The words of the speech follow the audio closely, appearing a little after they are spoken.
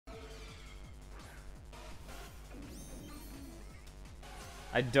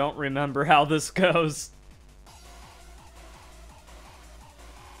I don't remember how this goes.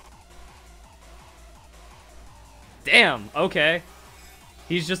 Damn, okay.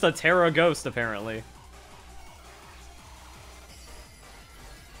 He's just a Terra Ghost, apparently.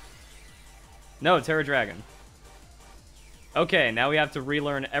 No, Terra Dragon. Okay, now we have to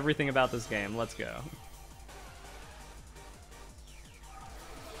relearn everything about this game. Let's go.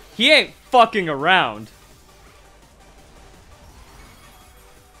 He ain't fucking around.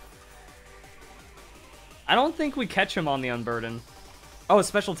 I don't think we catch him on the Unburden. Oh, a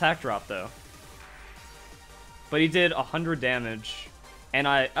special attack drop, though. But he did 100 damage. And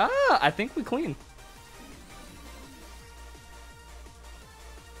I think we clean.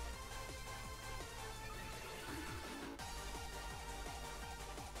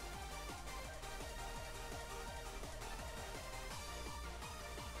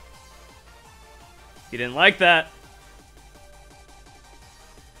 He didn't like that.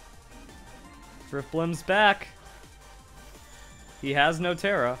 Drifblim's back. He has no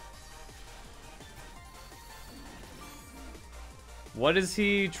Terra. What is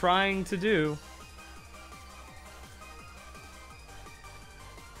he trying to do?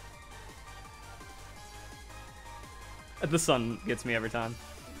 The sun gets me every time.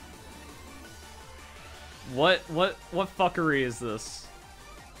 What fuckery is this?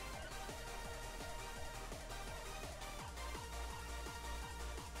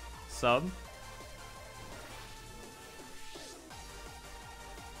 Sub?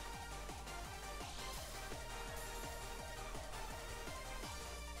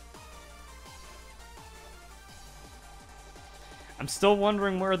 I'm still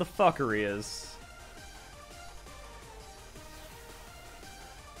wondering where the fuckery is.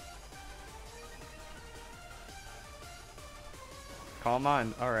 Call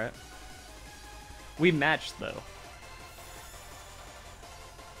mine, alright. We matched, though.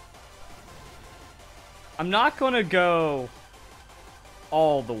 I'm not gonna go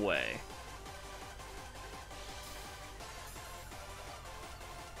all the way.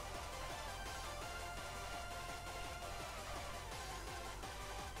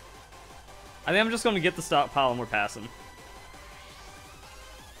 I think I'm just gonna get the stockpile and we're passing.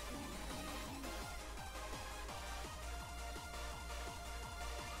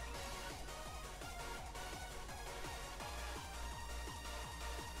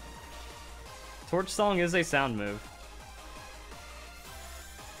 Torch Song is a sound move.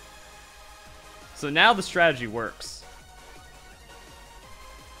 So now the strategy works.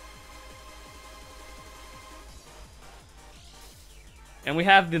 And we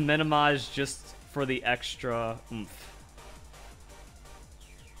have the minimize just for the extra oomph.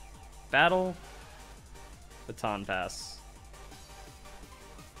 Battle. Baton Pass.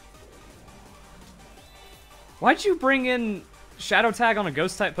 Why'd you bring in Shadow Tag on a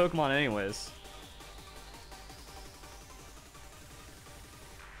Ghost type Pokemon anyways?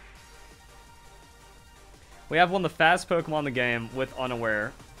 We have one of the fastest Pokemon in the game with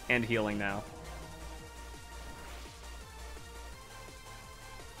Unaware and healing now.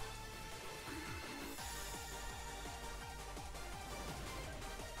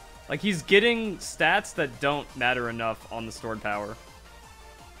 Like, he's getting stats that don't matter enough on the stored power.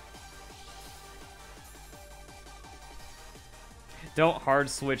 Don't hard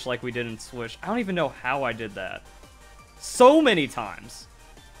switch like we did in Switch. I don't even know how I did that. So many times.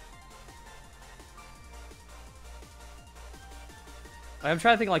 I'm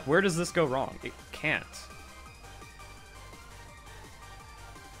trying to think, like, where does this go wrong? It can't.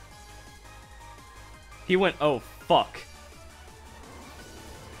 He went, oh, fuck.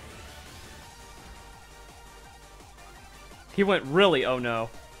 He went really, oh no.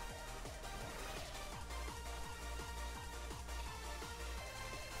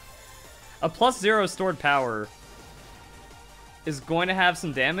 A +0 stored power is going to have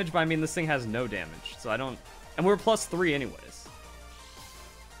some damage, but I mean, this thing has no damage, so I don't... And we're +3 anyways.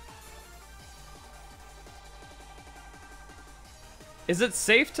 Is it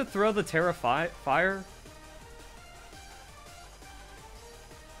safe to throw the Terra Fire?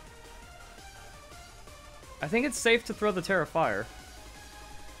 I think it's safe to throw the Terra Fire.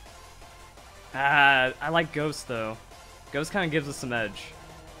 Ah, I like Ghost, though. Ghost kind of gives us some edge.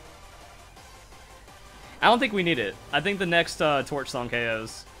 I don't think we need it. I think the next Torch Song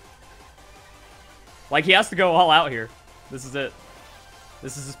KOs. Like, he has to go all out here. This is it.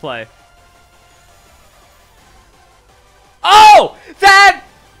 This is his play. Oh! That...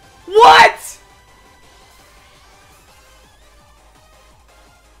 What?!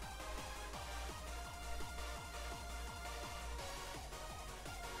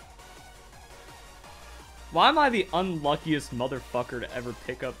 Why am I the unluckiest motherfucker to ever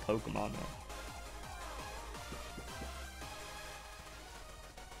pick up Pokemon, though?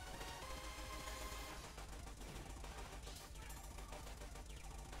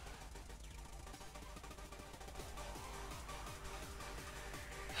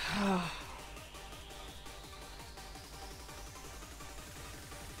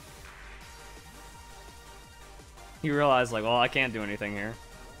 You realize, like, well, I can't do anything here.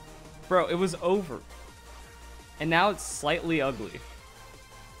 Bro, it was over. And now it's slightly ugly.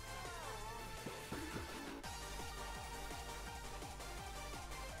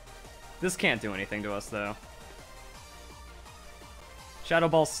 This can't do anything to us, though. Shadow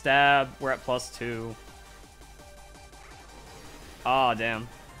Ball stab. We're at +2. Aw, damn.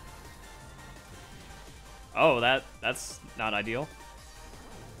 Oh, that's not ideal.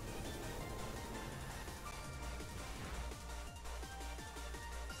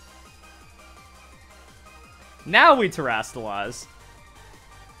 Now we terrastalize.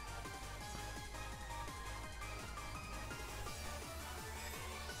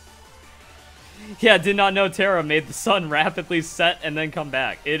 Yeah, did not know Terra made the sun rapidly set and then come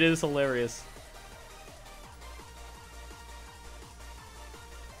back. It is hilarious.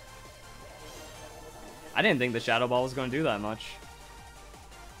 I didn't think the Shadow Ball was going to do that much.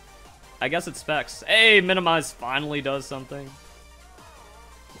 I guess it specs. Hey, Minimize finally does something.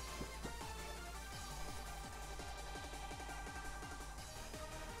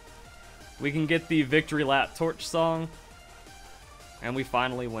 We can get the Victory Lap Torch song. And we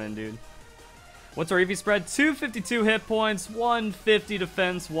finally win, dude. What's our EV spread? 252 hit points, 150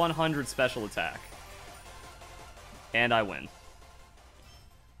 defense, 100 special attack. And I win.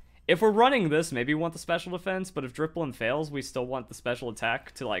 If we're running this, maybe we want the special defense, but if Drifblim fails, we still want the special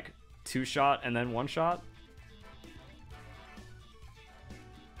attack to, like, 2-shot and then 1-shot.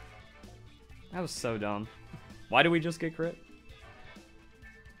 That was so dumb. Why did we just get crit?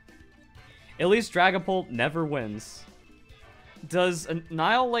 At least Dragapult never wins. Does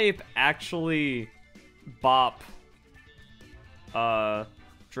Annihilate actually bop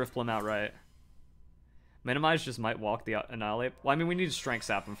Drifblim outright? Minimize just might walk the Annihilate. Well, I mean, we need to Strength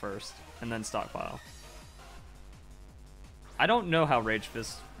Sap him first, and then Stockpile. I don't know how Rage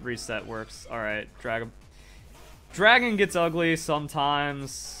Fist reset works. Alright, Dragon gets ugly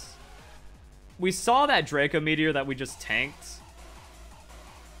sometimes. We saw that Draco Meteor that we just tanked.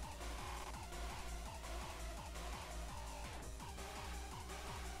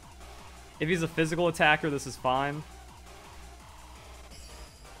 If he's a physical attacker, this is fine.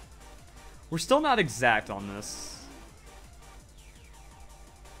 We're still not exact on this.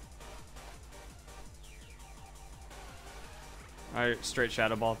 Alright, straight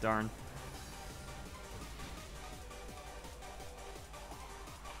Shadow Ball, darn.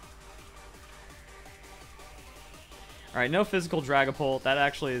 Alright, no physical Dragapult. That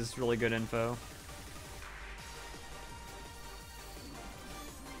actually is really good info.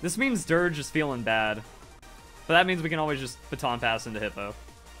 This means Dirge is feeling bad. But that means we can always just Baton Pass into Hippo.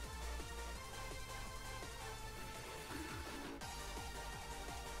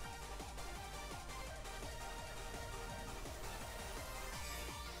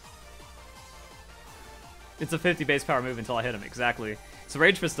 It's a 50 base power move until I hit him, exactly. So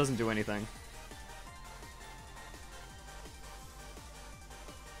Rage Fist doesn't do anything.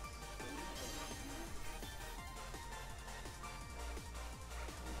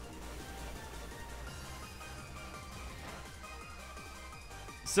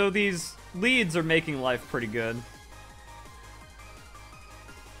 So these leads are making life pretty good.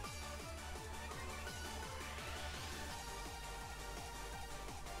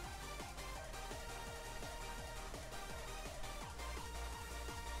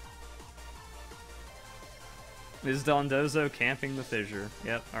 Is Dondozo camping the fissure?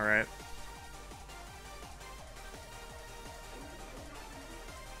 Yep, alright.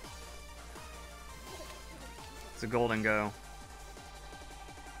 It's a golden go.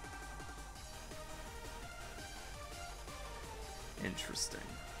 Interesting.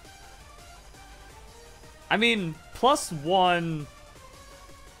 I mean, +1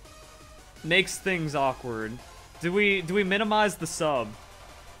 makes things awkward. Do we minimize the sub?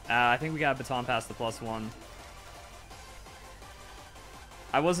 I think we got Baton Pass the +1.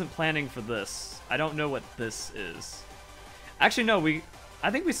 I wasn't planning for this. I don't know what this is. Actually, no, I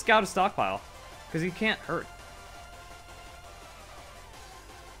think we scout a Stockpile. Because he can't hurt.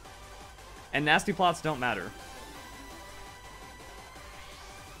 And nasty plots don't matter.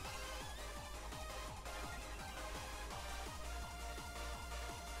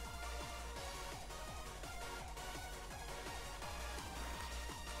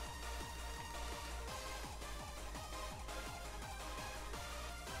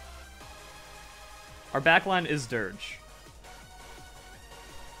 Our backline is Dirge.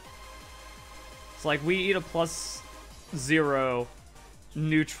 It's like we eat a +0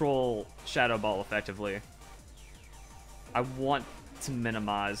 neutral Shadow Ball effectively. I want to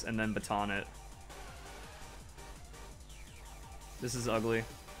minimize and then baton it. This is ugly.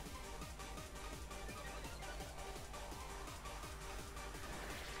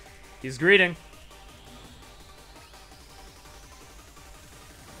 He's greeting.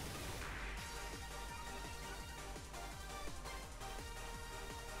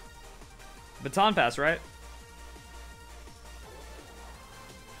 Baton pass, right?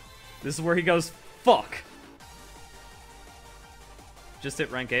 This is where he goes, fuck. Just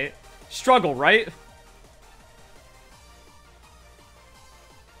hit rank 8. Struggle, right?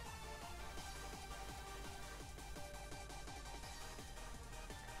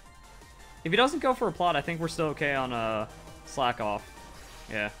 If he doesn't go for a plot, I think we're still okay on slack off.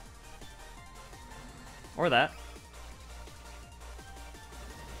 Yeah. Or that.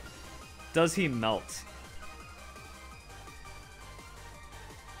 Does he melt?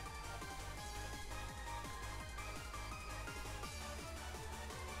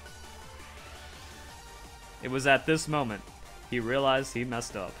 It was at this moment he realized he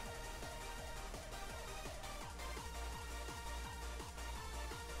messed up.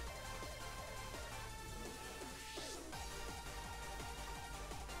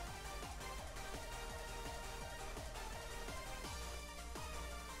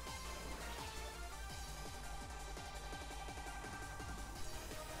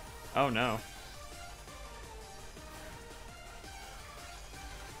 Oh no.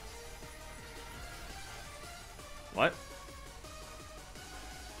 What?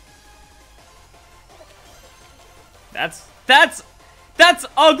 That's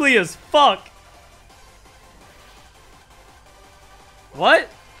ugly as fuck. What?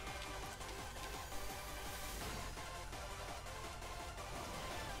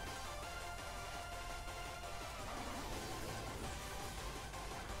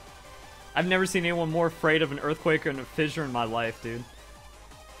 I've never seen anyone more afraid of an earthquake and a fissure in my life, dude.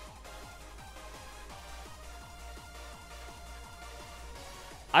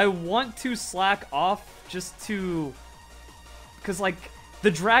 I want to slack off just to... Because, like,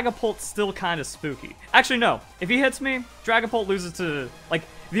 the Dragapult's still kind of spooky. Actually, no. If he hits me, Dragapult loses to... Like,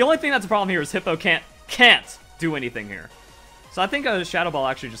 the only thing that's a problem here is Hippo can't do anything here. So I think a Shadow Ball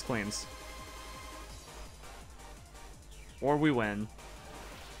actually just cleans. Or we win.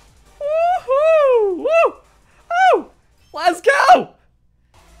 Woohoo! Woo! Woo! Let's go!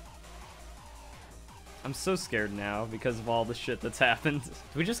 I'm so scared now because of all the shit that's happened. Do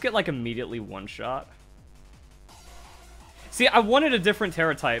we just get, like, immediately one-shot? See, I wanted a different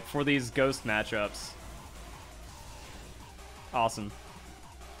Terra type for these Ghost matchups. Awesome.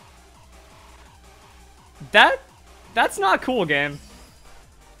 That's not cool, game.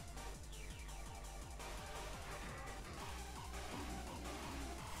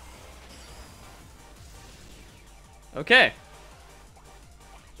 Okay.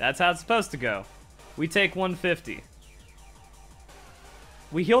 That's how it's supposed to go. We take 150.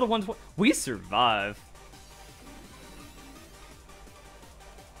 We healed at 120. We survive.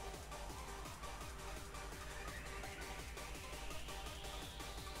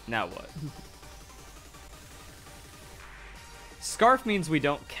 Now what? Scarf means we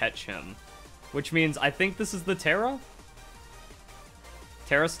don't catch him. Which means I think this is the Terra?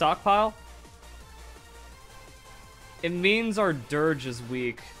 Terra stockpile? It means our Dirge is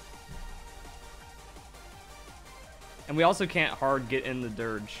weak. And we also can't hard get in the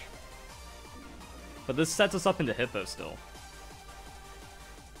Dirge. But this sets us up into Hippo still.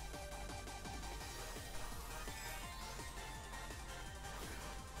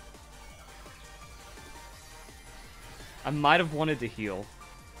 I might have wanted to heal.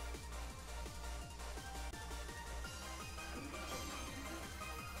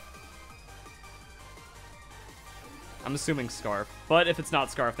 I'm assuming Scarf. But if it's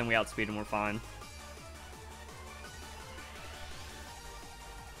not Scarf, then we outspeed and we're fine.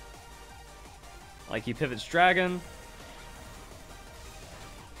 Like, he pivots Dragon.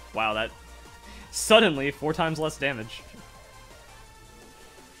 Wow, that... Suddenly, 4 times less damage.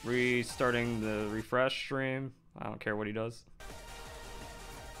 Restarting the refresh stream. I don't care what he does.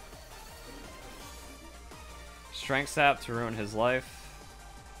 Strength Sap to ruin his life.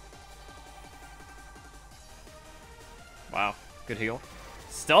 Wow, good heal.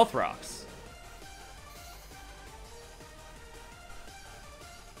 Stealth Rocks.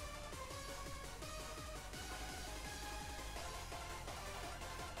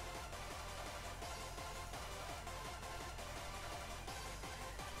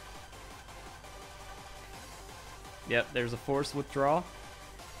 Yep, there's a forced withdrawal.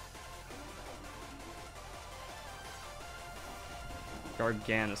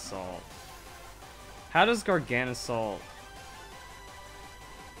 Garganasalt. How does Garganasalt...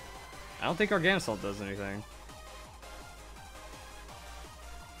 I don't think Garganasalt does anything.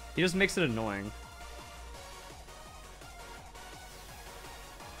 He just makes it annoying.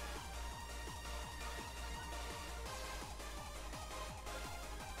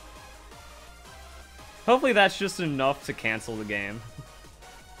 Hopefully that's just enough to cancel the game.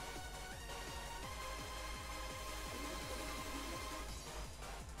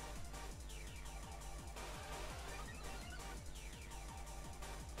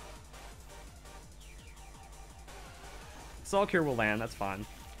 Salt Cure will land, that's fine.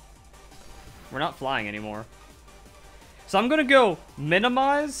 We're not flying anymore. So I'm gonna go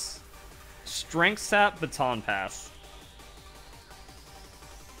minimize, Strength Sap, Baton Pass.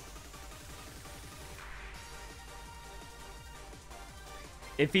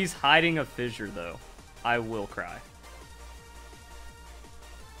 If he's hiding a fissure, though, I will cry.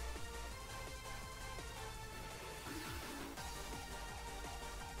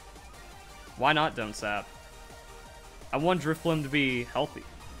 Why not Don't Sap? I want Drifblim to be healthy.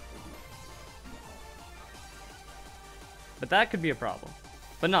 But that could be a problem.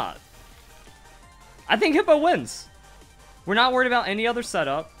 But not. I think Hippo wins. We're not worried about any other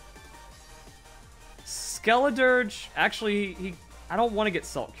setup. Skeledirge, actually, I don't want to get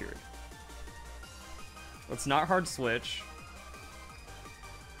Salt Cured. Let's not hard switch.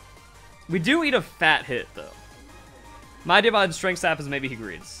 We do eat a fat hit, though. My idea about Strength Sap is maybe he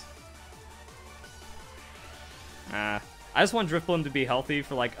greeds. I just want Drifblim to be healthy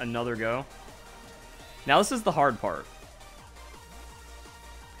for, like, another go. Now, this is the hard part.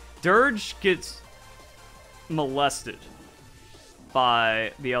 Dirge gets molested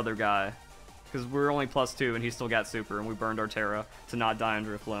by the other guy. Because we're only +2 and he still got super and we burned our Terra to not die on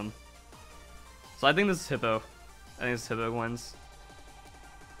Drifblim. So I think this is Hippo. I think this Hippo wins.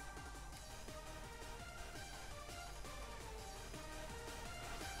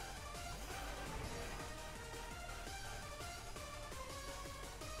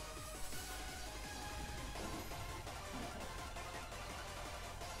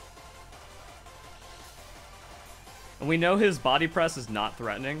 And we know his body press is not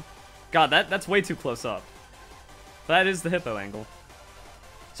threatening. God, that's way too close up. That is the Hippo angle.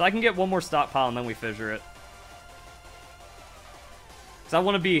 So I can get one more stockpile and then we fissure it. Because I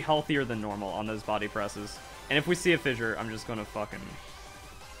want to be healthier than normal on those body presses. And if we see a fissure, I'm just going to fucking...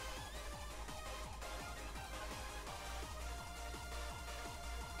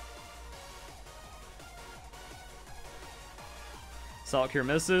 Salt Cure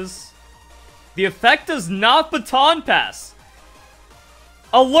misses. The effect does not Baton Pass.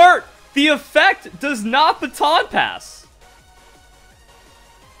 Alert! The effect does not Baton Pass.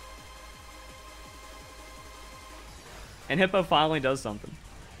 And Hippo finally does something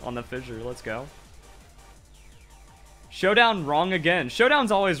on the fissure. Let's go. Showdown wrong again.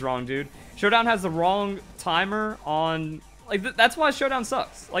 Showdown's always wrong, dude. Showdown has the wrong timer on... Like, that's why Showdown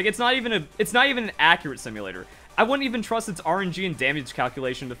sucks. Like, it's not even an accurate simulator. I wouldn't even trust its RNG and damage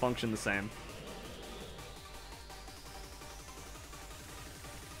calculation to function the same.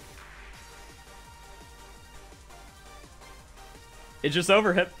 It's just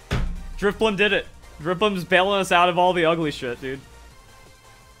over, Hip. Drifblim did it. Drifblim's bailing us out of all the ugly shit, dude.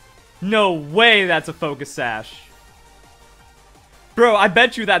 No way that's a focus sash. Bro, I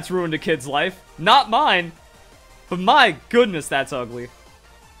bet you that's ruined a kid's life. Not mine. But my goodness, that's ugly.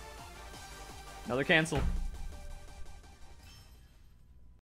 Another cancel.